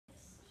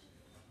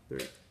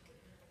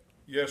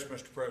Yes,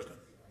 Mr. President.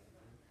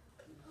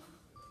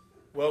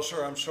 Well,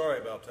 sir, I'm sorry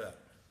about that.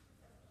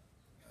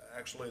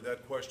 Actually,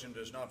 that question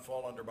does not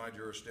fall under my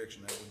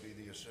jurisdiction. That would be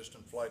the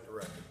Assistant Flight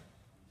Director.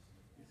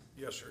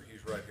 Yes, sir,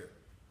 he's right here.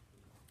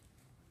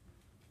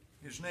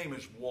 His name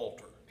is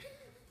Walter.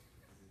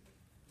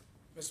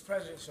 Mr.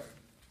 President, sir.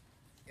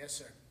 Yes,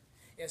 sir.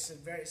 Yes,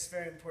 it's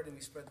very important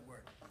we spread the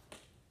word.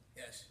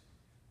 Yes.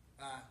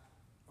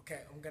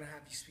 Okay, I'm going to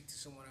have you speak to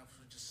someone else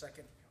for just a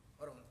second.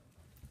 Hold on.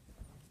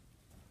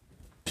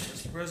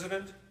 Mr.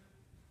 President?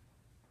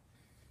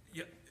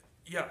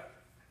 Yeah.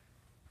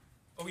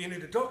 Oh, you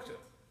need a doctor?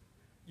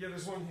 Yeah,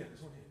 there's one here,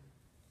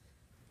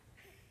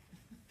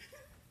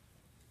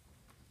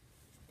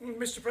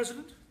 Mr.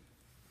 President?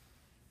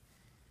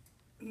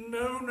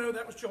 No,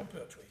 that was John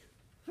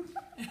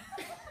Pertwee.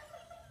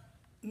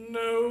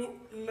 No,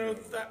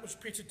 that was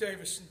Peter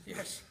Davison,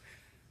 yes.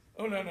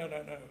 Oh, no,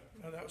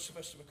 that was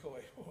Sylvester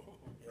McCoy. Oh,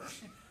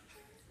 yes.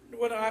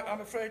 Well,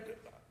 I'm afraid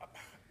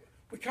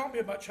we can't be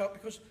of much help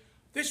because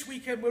this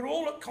weekend we're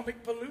all at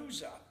Comic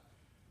Palooza.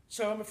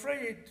 So I'm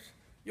afraid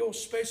your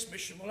space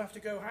mission will have to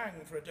go hang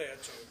for a day or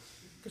two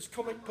because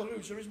Comic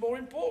Palooza is more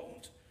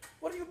important.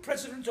 What are you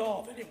president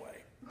of,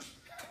 anyway?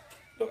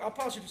 Look, I'll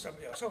pass you to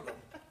somebody else. Hold on.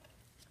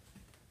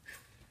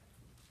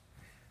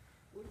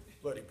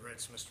 Bloody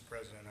Brits, Mr.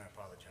 President, I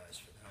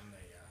apologize for them. They,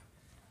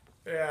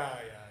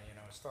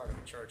 it started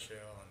with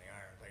Churchill and the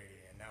Iron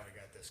Lady, and now we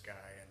got this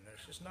guy, and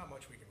there's just not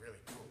much we can really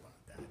do about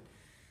that.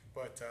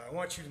 But I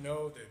want you to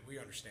know that we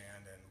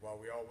understand, and while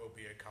we all will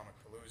be at Comic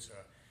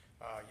Palooza,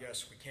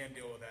 yes, we can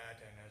deal with that,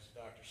 and as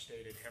the doctor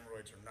stated,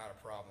 hemorrhoids are not a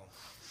problem.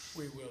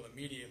 We will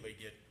immediately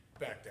get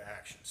back to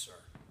action, sir.